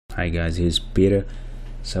Hi guys, here's Peter.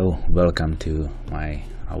 So welcome to my,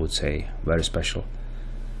 I would say, very special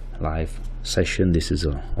live session. This is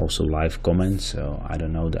also live comment, so I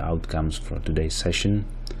don't know the outcomes for today's session,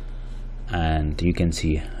 and you can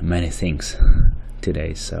see many things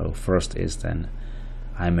today. So first is then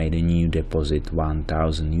I made a new deposit,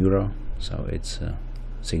 1,000 euro, so it's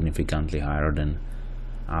significantly higher than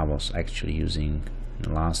I was actually using in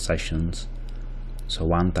the last sessions. So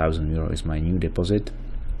 1,000 euro is my new deposit.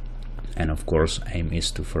 And of course, aim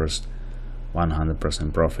is to first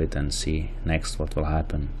 100% profit and see next what will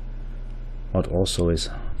happen. What also is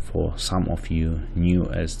for some of you new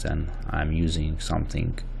is then I'm using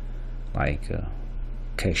something like a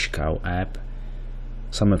CashCow app.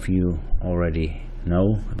 Some of you already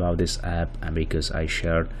know about this app, and because I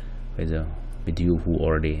shared with you who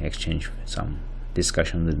already exchanged some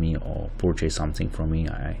discussion with me or purchased something from me,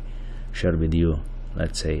 I shared with you,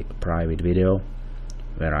 let's say, a private video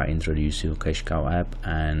where I introduce you CashCow app,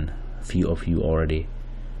 and few of you already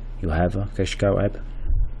have a CashCow app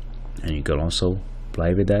and you can also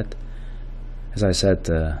play with that. As I said,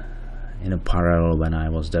 in a parallel, when I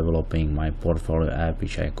was developing my portfolio app,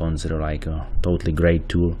 which I consider like a totally great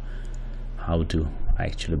tool how to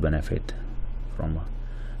actually benefit from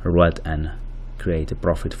Roulette and create a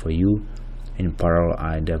profit for you, in parallel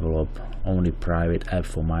I develop only private app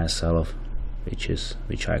for myself, which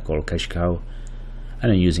I call CashCow.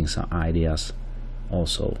 And I'm using some ideas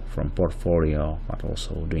also from portfolio, but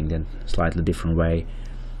also doing that slightly different way.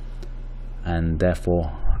 And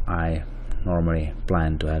therefore I normally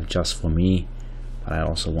plan to have just for me, but I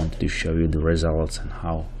also wanted to show you the results and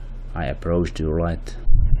how I approach the roulette.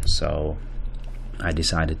 So I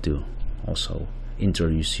decided to also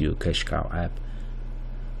introduce you CashCow app.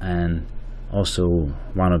 And also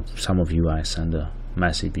some of you I sent a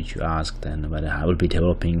message which you asked and whether I will be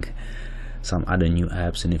developing some other new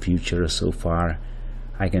apps in the future. So far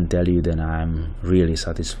I can tell you that I'm really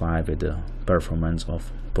satisfied with the performance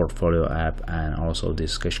of portfolio app and also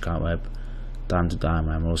this CashCow app. Time to time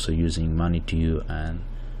I'm also using Money2 and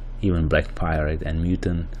even Black Pirate and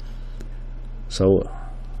Mutant. So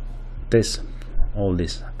all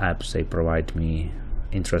these apps, they provide me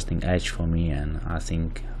interesting edge for me, and I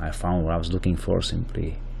think I found what I was looking for,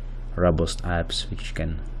 simply robust apps which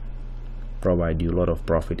can provide you a lot of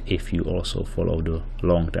profit if you also follow the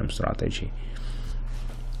long-term strategy.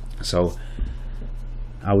 So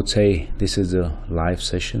I would say this is a live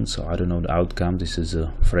session, so I don't know the outcome. This is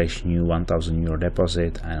a fresh new 1,000 euro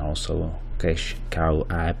deposit and also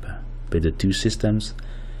CashCow app with the two systems.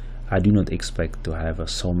 I do not expect to have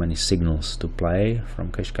so many signals to play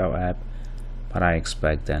from CashCow app, but I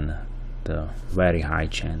expect then the very high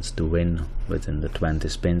chance to win within the 20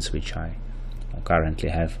 spins which I currently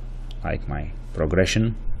have like my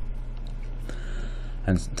progression.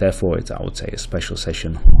 And therefore it's, I would say, a special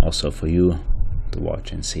session also for you to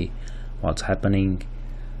watch and see what's happening.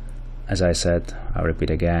 As I said, I repeat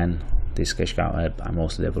again, this CashCow app I'm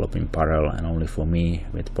also developing parallel and only for me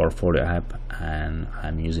with portfolio app, and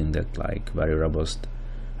I'm using that like very robust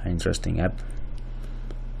and interesting app.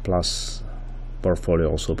 Plus portfolio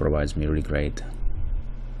also provides me really great,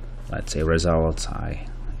 let's say, results.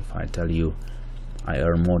 If I tell you I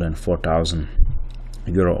earn more than 4,000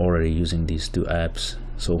 euro already using these two apps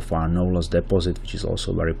so far. No loss deposit, which is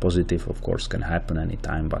also very positive. Of course can happen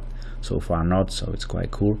anytime, but so far not, so it's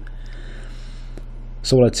quite cool.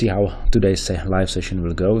 So let's see how today's live session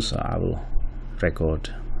will go. So I will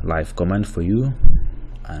record live comment for you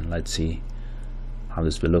and let's see how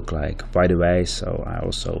this will look like. By the way, so I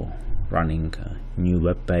also running a new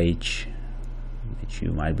web page which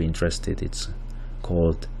you might be interested. It's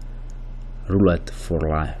called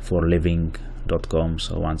rouletteforliving.com.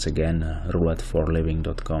 so once again,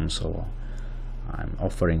 rouletteforliving.com. so I'm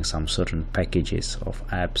offering some certain packages of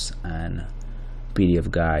apps and PDF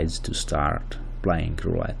guides to start playing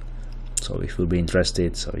roulette. So if you'll be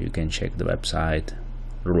interested, so you can check the website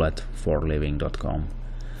rouletteforliving.com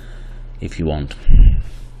if you want.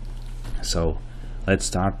 So let's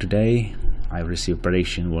start today. I received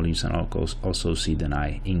prediction values and also see that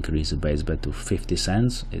I increase the base bet to 50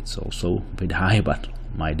 cents. It's also a bit high, but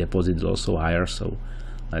my deposit is also higher, so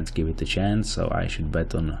let's give it a chance. So I should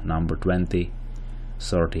bet on number 20,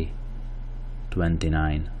 30,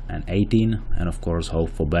 29 and 18, and of course hope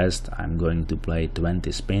for best. I'm going to play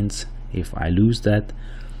 20 spins. If I lose that,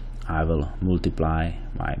 I will multiply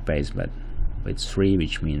my base bet with 3,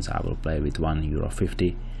 which means I will play with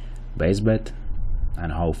 €1.50 base bet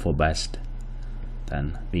and hope for best.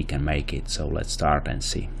 Then we can make it. So let's start and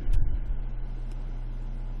see.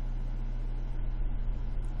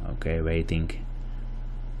 Okay, waiting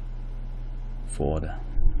for the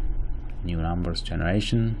new numbers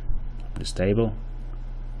generation of this table.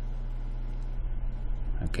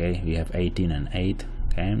 Okay, we have 18 and 8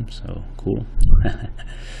 games, so cool.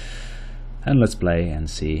 And let's play and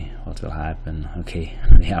see what will happen. Okay,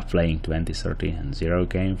 we are playing 20, 30 and 0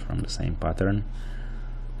 game from the same pattern.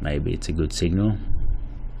 Maybe it's a good signal.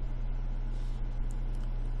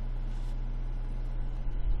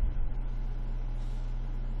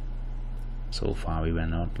 So far we were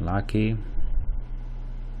not lucky.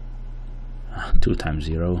 2 times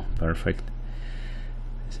 0, perfect.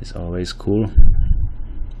 This is always cool.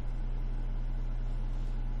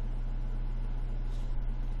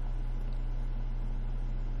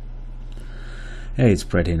 Yeah, it's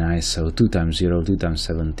pretty nice. So 2 times 0, 2 times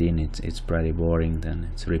 17, it's pretty boring. Then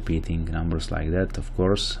it's repeating numbers like that, of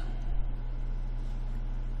course.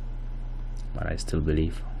 But I still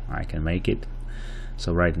believe I can make it.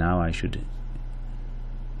 So right now I should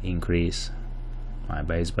increase my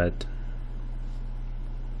base bet.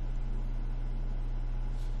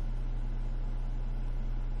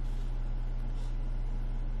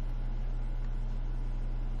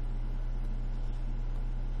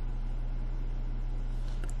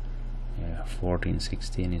 Yeah, 14,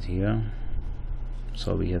 16 is here.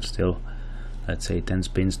 So we have still, let's say, 10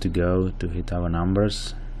 spins to go to hit our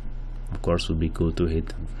numbers. Of course, would be cool to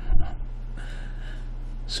hit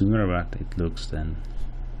sooner, but it looks then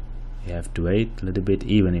you have to wait a little bit.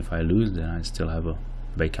 Even if I lose, then I still have a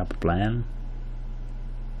backup plan.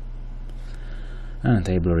 And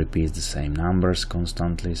the table repeats the same numbers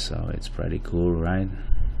constantly, so it's pretty cool, right?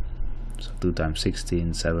 So 2 times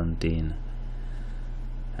 16, 17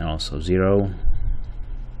 and also 0.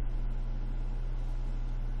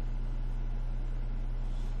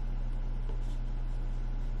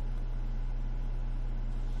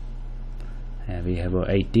 We have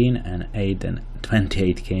 18 and 8 and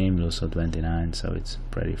 28 games, also 29, so it's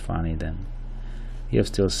pretty funny. Then you have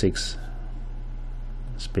still 6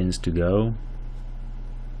 spins to go.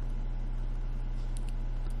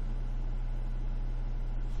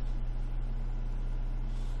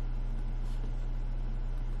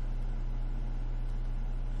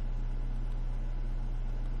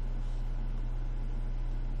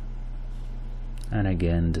 And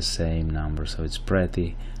again the same number, so it's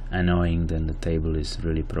pretty annoying. Then the table is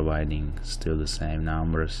really providing still the same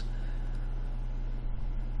numbers.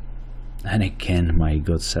 And again, my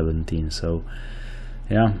god, 17. So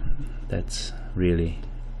yeah, that's really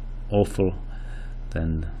awful.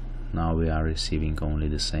 Then now we are receiving only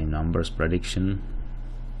the same numbers prediction,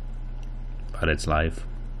 but it's live.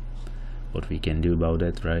 What we can do about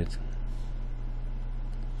it, right?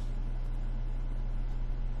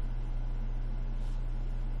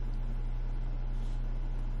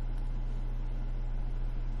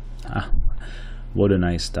 What a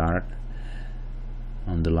nice start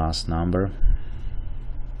on the last number.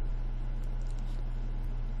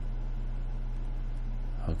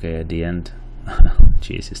 Okay, at the end,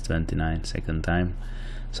 Jesus, 29, second time.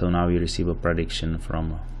 So now we receive a prediction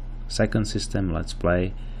from second system. Let's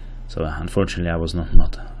play. So unfortunately I was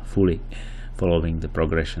not fully following the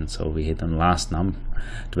progression, so we hit on last number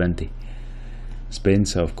 20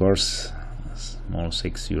 spins. So of course, small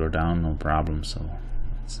 €6 down, no problem. So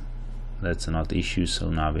that's not issue.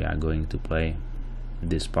 So now we are going to play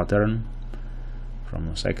this pattern from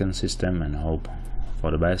a second system and hope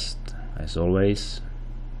for the best, as always.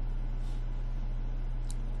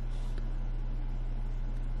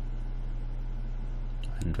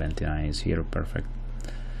 And 29 is here, perfect.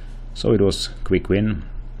 So it was quick win.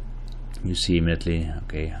 You see immediately,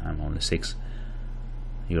 okay, I'm only €6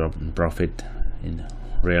 in profit in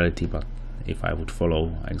reality, but if I would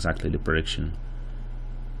follow exactly the prediction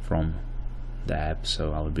from the app,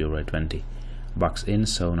 so I will be already $20 in.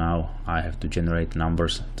 So now I have to generate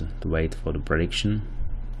numbers to wait for the prediction.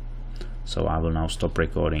 So I will now stop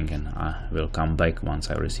recording and I will come back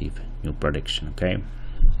once I receive new prediction. Okay,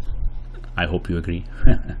 I hope you agree.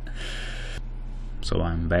 So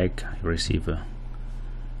I'm back. I receive a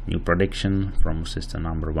new prediction from system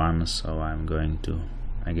number 1, so I'm going to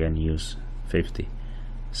again use 50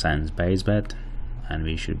 cents base bet, and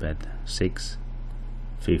we should bet 6,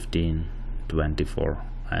 15, 24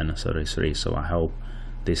 and 33. So I hope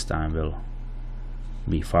this time will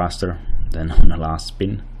be faster than on the last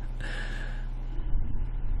spin.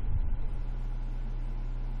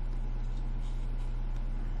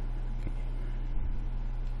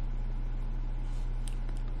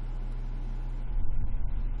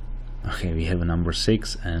 Okay, we have a number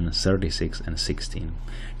 6 and 36 and 16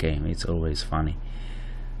 game. It's always funny.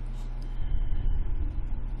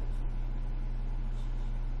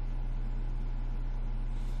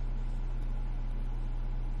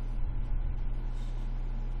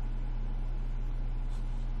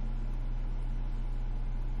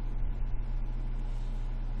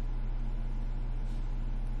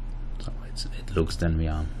 it looks then we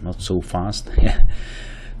are not so fast.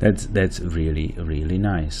 That's really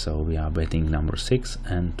nice. So we are betting number 6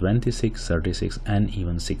 and 26, 36 and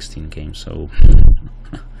even 16 games, so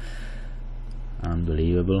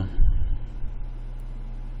unbelievable.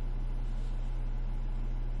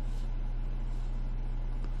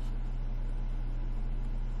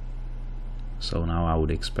 So now I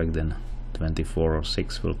would expect then 24 or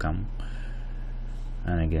 6 will come,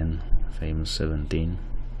 and again famous 17.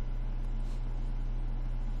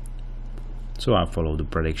 So I follow the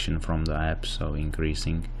prediction from the app, so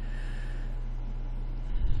increasing,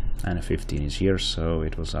 and 15 is here, so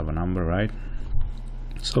it was our number, right?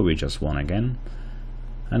 So we just won again,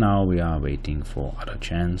 and now we are waiting for other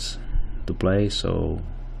chance to play. So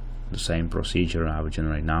the same procedure, I will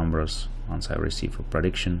generate numbers. Once I receive a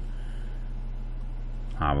prediction,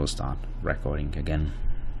 I will start recording again.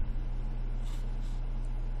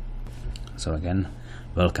 So again,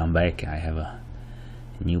 welcome back. I have a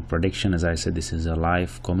new prediction. As I said, this is a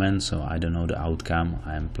live comment, so I don't know the outcome.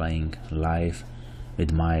 I am playing live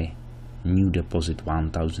with my new deposit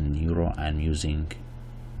 1000 euro. I'm using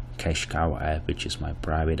CashCow app, which is my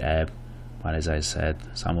private app, but as I said,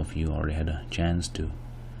 some of you already had a chance to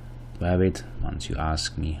have it once you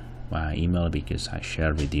ask me via email, because I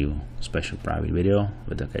share with you special private video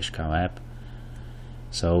with the CashCow app.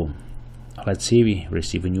 So let's see, we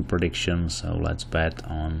receive a new prediction, so let's bet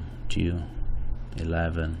on 2,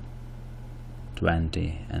 11,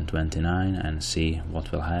 20 and 29 and see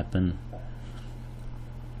what will happen.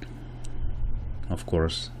 Of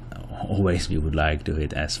course, always we would like to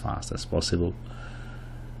hit as fast as possible.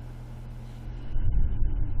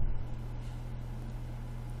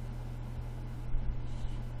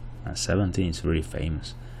 And 17 is really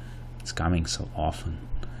famous. It's coming so often.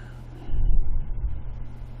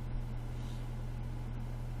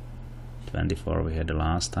 $24 we had the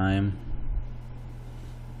last time.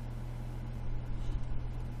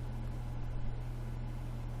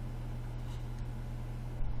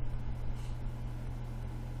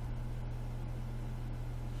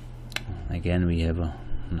 Again we have a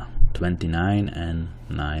 29 and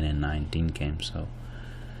 9 and 19 came, so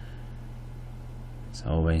it's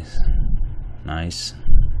always nice.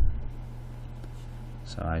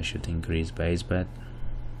 So I should increase base bet.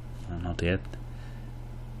 Not yet.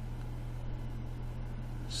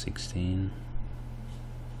 16.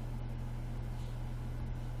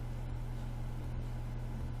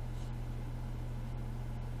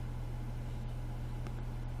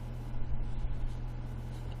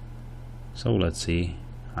 So let's see.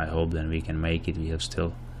 I hope then we can make it. We have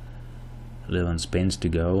still 11 spins to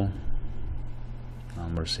go.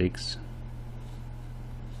 Number 6.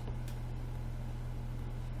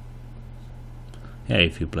 Yeah,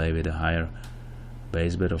 if you play with a higher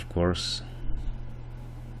base bet, of course,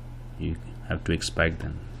 you have to expect,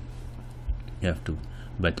 and you have to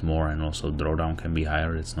bet more, and also drawdown can be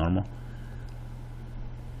higher. It's normal.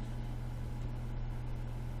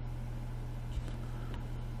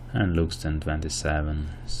 And looks then 27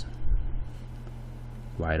 is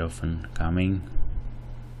quite often coming.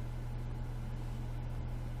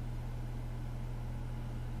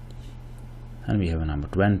 And we have a number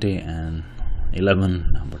 20 and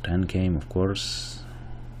 11. Number 10 came, of course.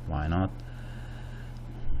 Why not?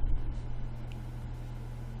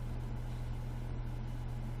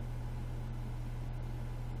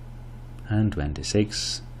 And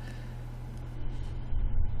 26.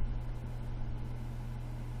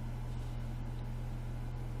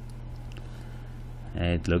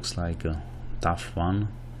 It looks like a tough one.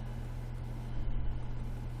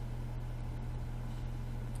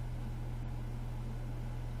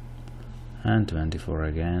 And 24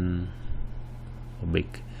 again, a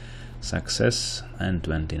big success, and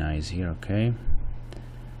 29 is here, okay.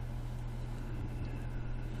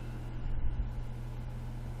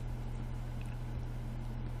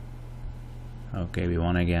 Okay, we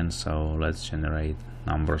won again, so let's generate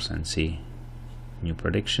numbers and see new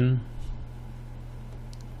prediction.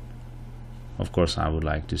 Of course, I would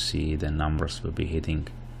like to see the numbers will be hitting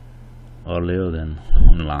earlier than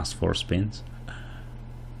on the last 4 spins.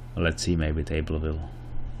 Let's see, maybe table will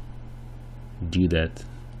do that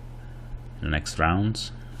in the next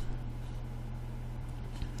rounds.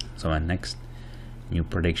 So my next new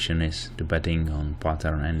prediction is the betting on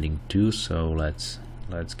pattern ending 2. So let's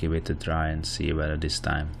give it a try and see whether this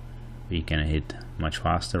time we can hit much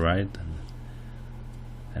faster, right,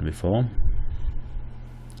 than before.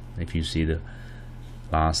 If you see the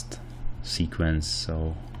last sequence,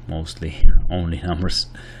 so mostly only numbers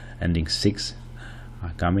ending 6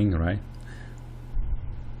 are coming, right?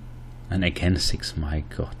 And again 6, my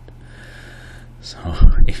god. So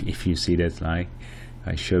if you see that, like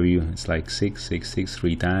I show you, it's like 6, 6, 6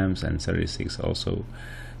 3 times, and 36 also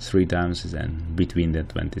 3 times, and between that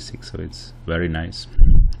 26, so it's very nice.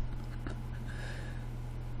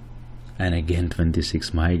 And again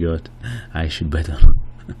 26, my god, I should bet on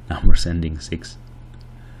numbers ending 6.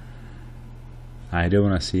 I don't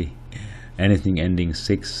wanna see anything ending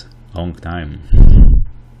 6 long time.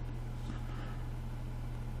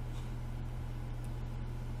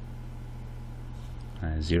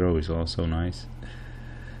 0 is also nice.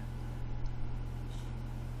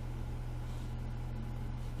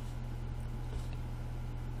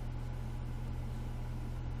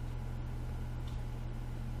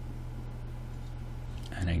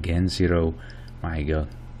 And again 0. My god,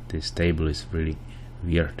 this table is really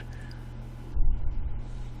weird.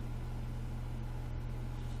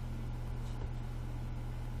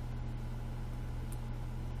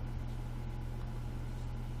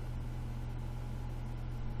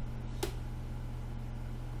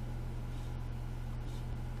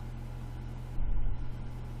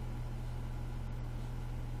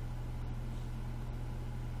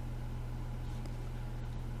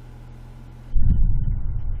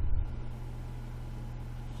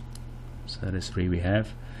 So that is 3 we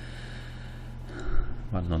have,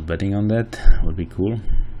 but not betting on that would be cool.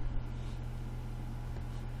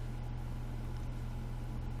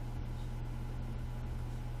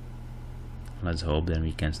 Let's hope then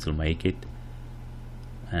we can still make it.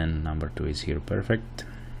 And number 2 is here, perfect.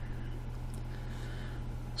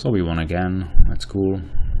 So we won again, that's cool.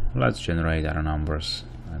 Let's generate other numbers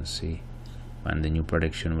and see when the new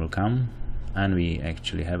prediction will come. And we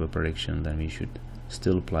actually have a prediction, then we should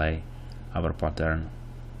still play our pattern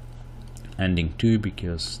ending 2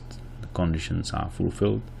 because the conditions are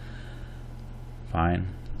fulfilled. Fine,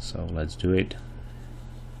 so let's do it.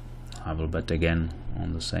 I will bet again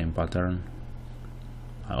on the same pattern.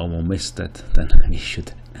 I almost missed that, then we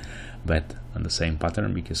should bet on the same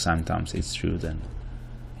pattern, because sometimes it's true, then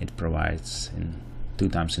it provides in 2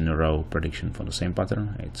 times in a row prediction for the same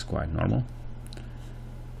pattern. It's quite normal.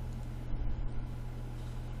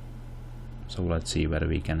 So let's see whether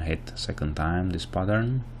we can hit second time this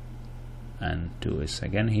pattern. And 2 is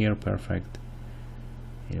again here, perfect.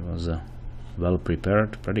 It was a well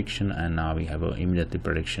prepared prediction, and now we have an immediately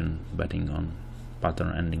prediction betting on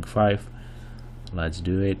pattern ending 5. Let's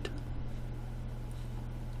do it.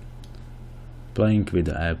 Playing with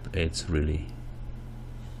the app, it's really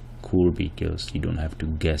cool because you don't have to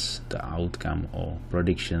guess the outcome or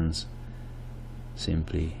predictions.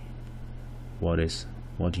 Simply what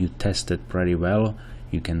you tested pretty well.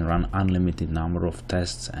 You can run unlimited number of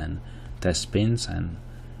tests and test spins, and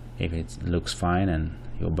if it looks fine and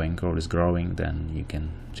your bankroll is growing, then you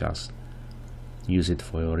can just use it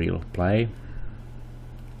for your real play.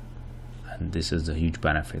 And this is the huge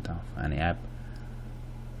benefit of any app,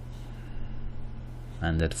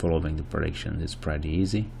 and that following the predictions is pretty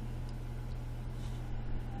easy.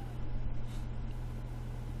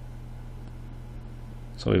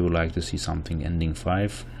 So we would like to see something ending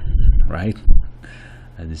 5, right?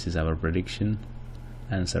 And this is our prediction,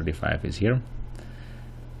 and 35 is here.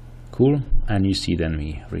 Cool. And you see then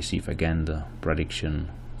we receive again the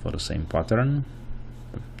prediction for the same pattern.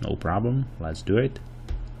 No problem, let's do it,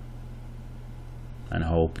 and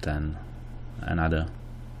hope then another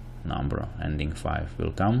number ending 5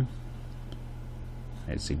 will come.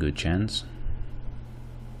 It's a good chance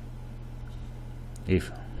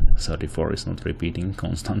if 34 is not repeating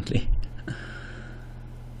constantly.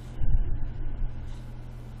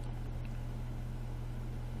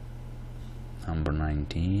 Number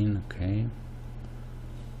 19, okay.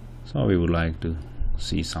 So we would like to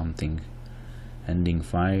see something ending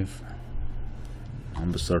 5.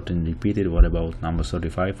 Number 13 repeated. What about number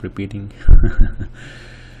 35 repeating?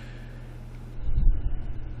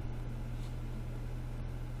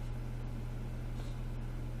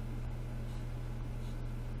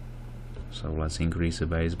 So let's increase the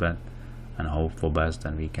base bet and hope for best,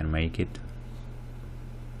 and we can make it.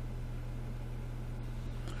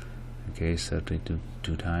 Okay, 32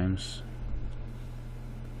 2 times.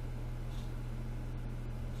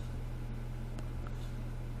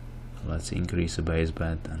 Let's increase the base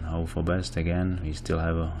bet and hope for best again. We still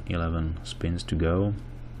have 11 spins to go.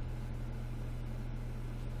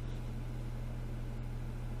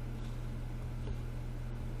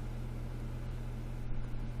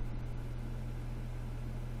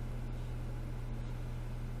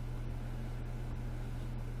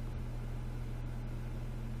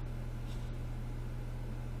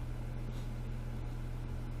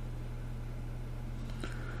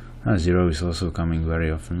 Zero is also coming very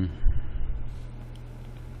often.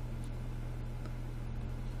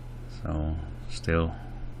 still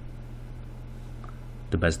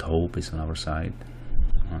the best hope is on our side.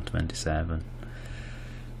 27.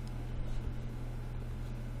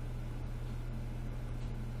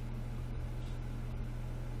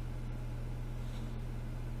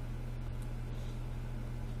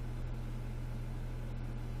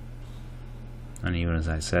 And even as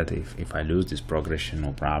I said, if I lose this progression,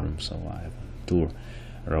 no problem. So I have 2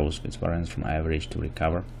 rows with variance from average to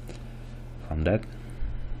recover from that.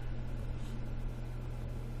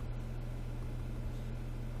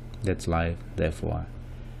 That's live, therefore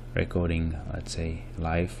recording, let's say,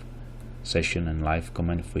 live session and live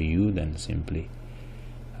comment for you. Then simply,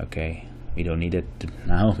 okay, we don't need it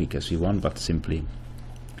now because we won, but simply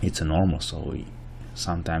it's a normal. So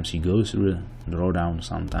sometimes you go through the drawdown,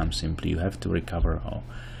 sometimes simply you have to recover, or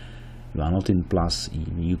you are not in plus.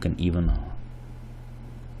 You can even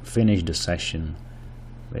finish the session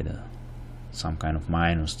with some kind of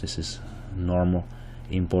minus. This is normal.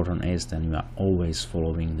 Important is then you are always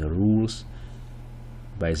following the rules,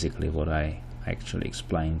 basically what I actually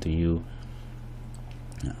explained to you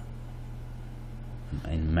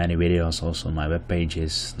in many videos. Also my webpage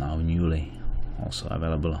is now newly also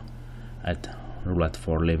available at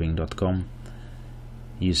rouletteforliving.com.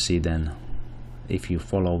 You see then, if you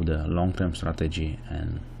follow the long-term strategy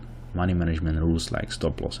and money management rules like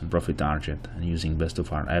stop loss and profit target, and using best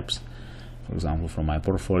of our apps, for example from my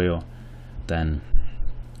portfolio, then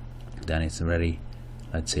it's very,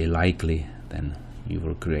 let's say, likely then you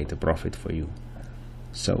will create a profit for you.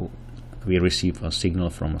 So we receive a signal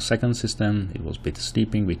from a second system. It was a bit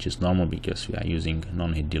sleeping, which is normal because we are using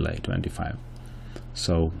non-hit delay 25.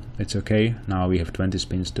 So it's okay. Now we have 20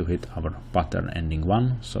 spins to hit our pattern ending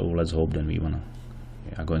 1. So let's hope that we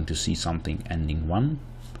are going to see something ending 1.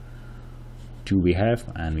 2 we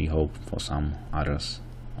have, and we hope for some others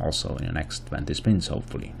also in the next 20 spins,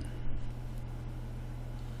 hopefully.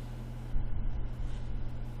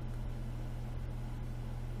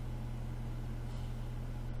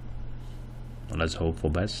 Let's hope for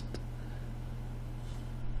best.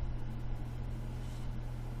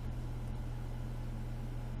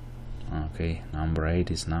 Okay, number 8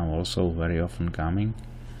 is now also very often coming,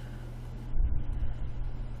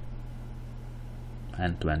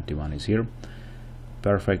 and 21 is here.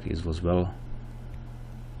 Perfect, it was well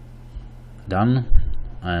done.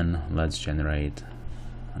 And let's generate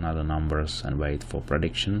another numbers and wait for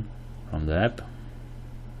prediction from the app.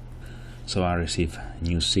 So I receive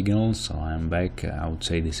new signals, so I am back. I would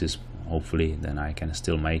say this is hopefully then I can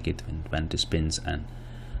still make it in 20 spins, and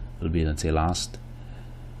will be, let's say, last,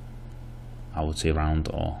 I would say, round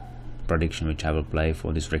or prediction which I will play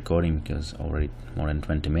for this recording, because already more than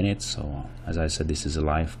 20 minutes. So as I said, this is a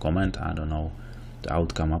live comment. I don't know the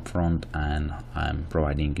outcome up front, and I'm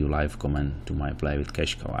providing you live comment to my play with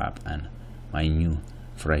CashCow app and my new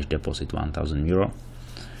fresh deposit 1000 euro.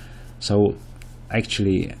 So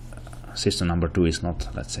actually system number 2 is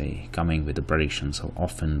not, let's say, coming with the prediction so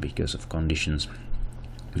often because of conditions,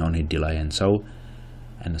 non-hit delay and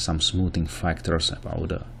some smoothing factors about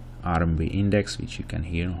the RMB index, which you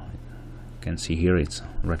can see here, it's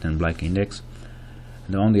red and black index.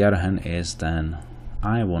 And on the other hand is then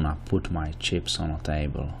I wanna put my chips on a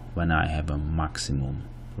table when I have a maximum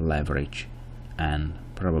leverage and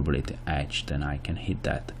probability edge, then I can hit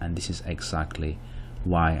that. And this is exactly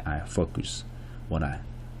why I focus what I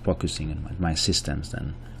focusing on my systems.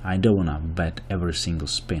 Then I don't wanna bet every single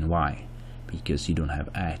spin. Why? Because you don't have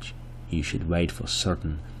edge. You should wait for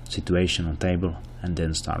certain situation on table and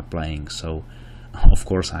then start playing. So of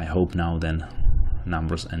course I hope now then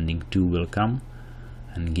numbers ending 2 will come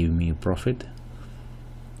and give me a profit,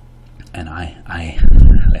 and I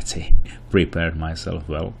let's say prepared myself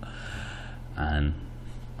well, and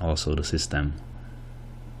also the system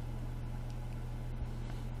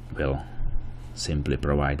will simply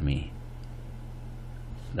provide me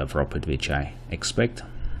the profit which I expect.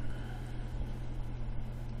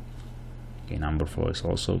 Okay, number 4 is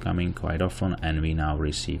also coming quite often, and we now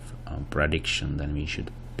receive a prediction. Then we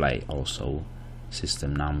should play also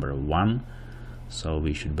system number 1. So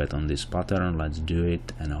we should bet on this pattern. Let's do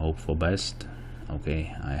it and hope for best.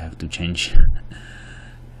 Okay, I have to change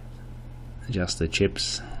just the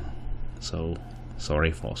chips, so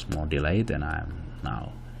sorry for small delay. Then I'm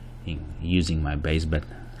now using my base bet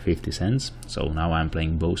 50 cents. So now I'm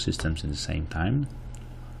playing both systems at the same time.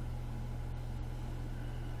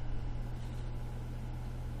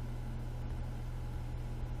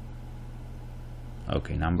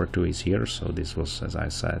 Okay, number 2 is here. So this was, as I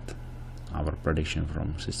said, our prediction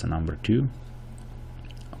from system number 2.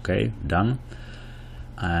 Okay, done.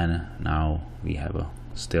 And now we have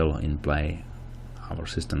still in play our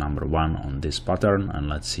system number 1 on this pattern, and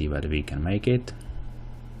let's see whether we can make it.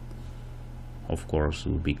 Of course, it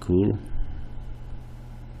would be cool.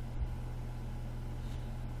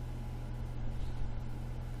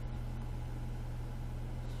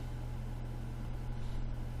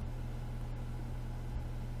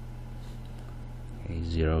 Okay,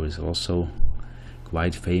 0 is also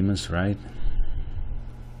quite famous, right?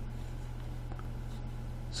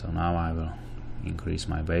 So now I will increase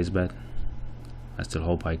my base bet. I still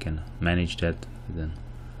hope I can manage that within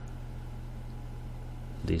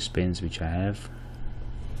these spins which I have.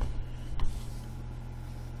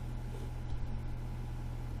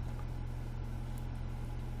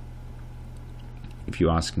 If you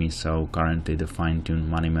ask me, so currently the fine-tuned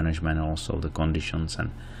money management, also the conditions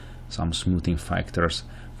and some smoothing factors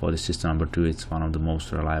for the system number 2, it's one of the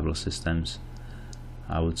most reliable systems,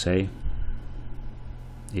 I would say.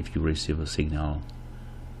 If you receive a signal,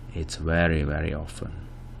 it's very, very often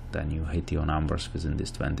then you hit your numbers within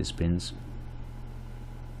these 20 spins.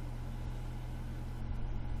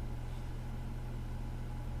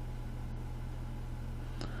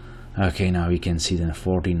 Okay, now we can see that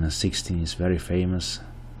 14 and 16 is very famous,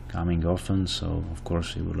 coming often, so of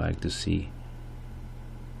course we would like to see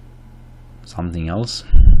something else.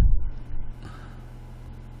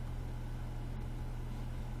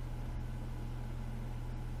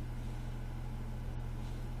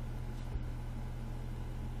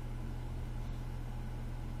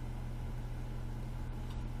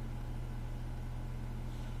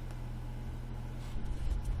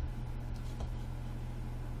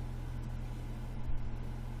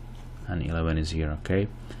 And 11 is here. Okay,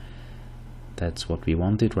 that's what we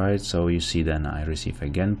wanted, right? So you see, then I receive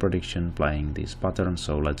again prediction playing this pattern,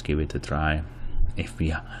 so let's give it a try. If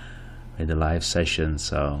we are with the live session,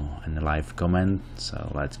 so and the live comment,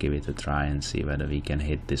 so let's give it a try and see whether we can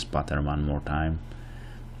hit this pattern one more time.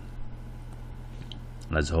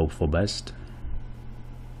 Let's hope for best.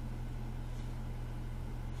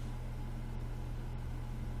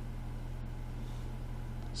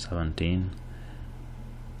 $17.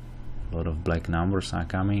 A lot of black numbers are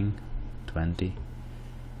coming. 20.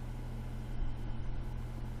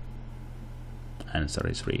 Answer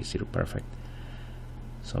is 30. Perfect.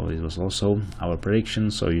 So it was also our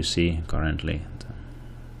prediction. So you see, currently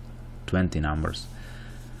 20 numbers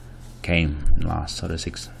came in last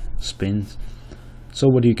 36 spins. So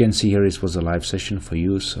what you can see here is was a live session for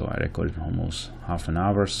you. So I recorded almost half an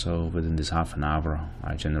hour. So within this half an hour,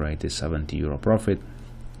 I generated €70 profit.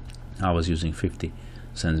 I was using 50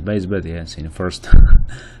 cents base bet. Yes, in the first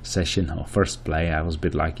session or first play I was a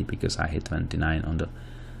bit lucky because I hit 29 on the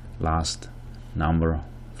last number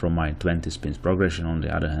from my 20 spins progression. On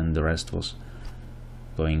the other hand, the rest was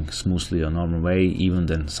going smoothly a normal way. Even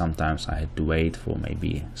then, sometimes I had to wait for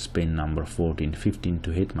maybe spin number 14, 15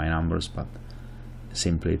 to hit my numbers, but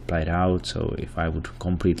simply it played out. So if I would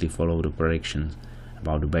completely follow the predictions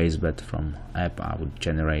about the base bet from app, I would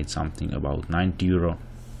generate something about €90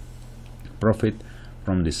 profit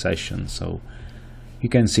from this session. So you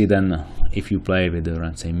can see then, if you play with a,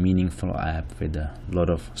 let's say, meaningful app with a lot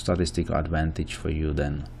of statistical advantage for you,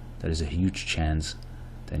 then there is a huge chance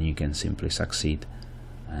then you can simply succeed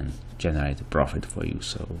and generate a profit for you.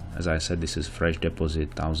 So as I said, this is fresh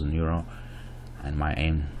deposit, €1,000, and my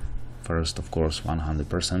aim first, of course,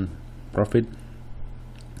 100% profit,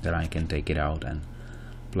 then I can take it out and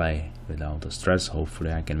play without the stress.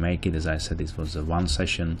 Hopefully I can make it. As I said, this was a one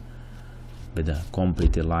session with a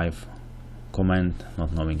completely live comment,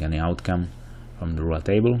 not knowing any outcome from the roulette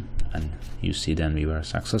table, and you see then we were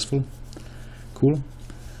successful. Cool.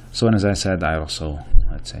 So, and as I said, I also,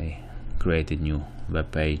 let's say, created new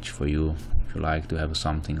web page for you if you like to have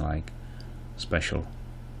something like special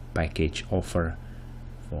package offer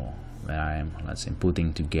for where I am, let's say,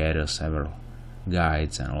 putting together several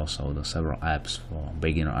guides and also the several apps for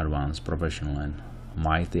beginner, advanced, professional and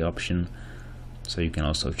mighty option. So you can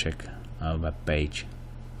also check our web page,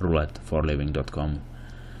 rouletteforliving.com.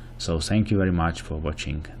 So thank you very much for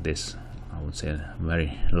watching this, I would say,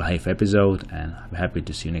 very live episode, and I'm happy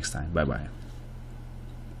to see you next time. Bye bye.